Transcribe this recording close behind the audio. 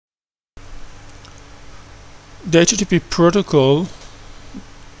The HTTP protocol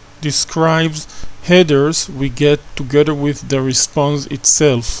describes headers we get together with the response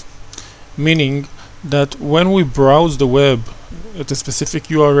itself, meaning that when we browse the web at a specific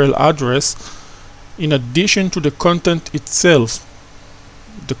URL address, in addition to the content itself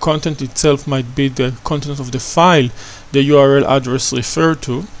might be the content of the file the URL address referred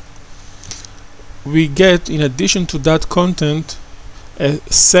to, we get, in addition to that content, a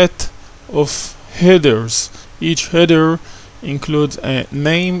set of headers. Each header includes a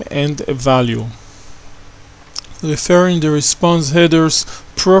name and a value. Referring the response headers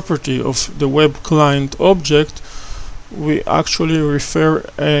property of the web client object, we actually refer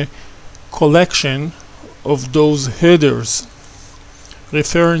a collection of those headers.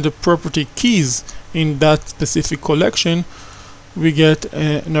 Referring the property keys in that specific collection, we get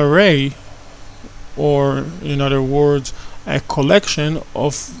an array, or in other words, a collection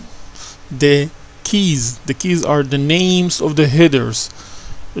of the keys. The keys are the names of the headers.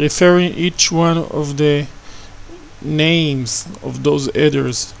 Referring each one of the names of those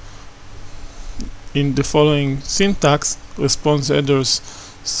headers in the following syntax: response headers,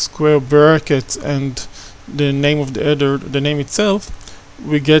 square brackets, and the name of the header, the name itself,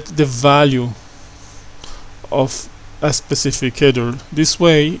 we get the value of a specific header. This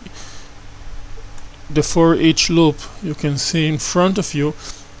way, the for each loop you can see in front of you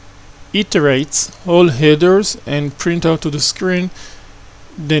iterates all headers and print out to the screen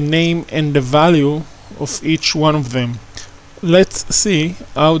the name and the value of each one of them. Let's see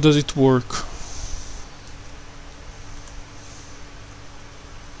how does it work.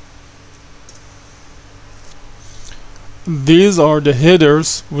 These are the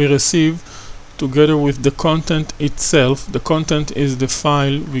headers we receive together with the content itself. The content is the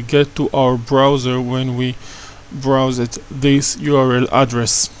file we get to our browser when we browse at this URL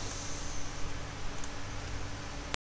address.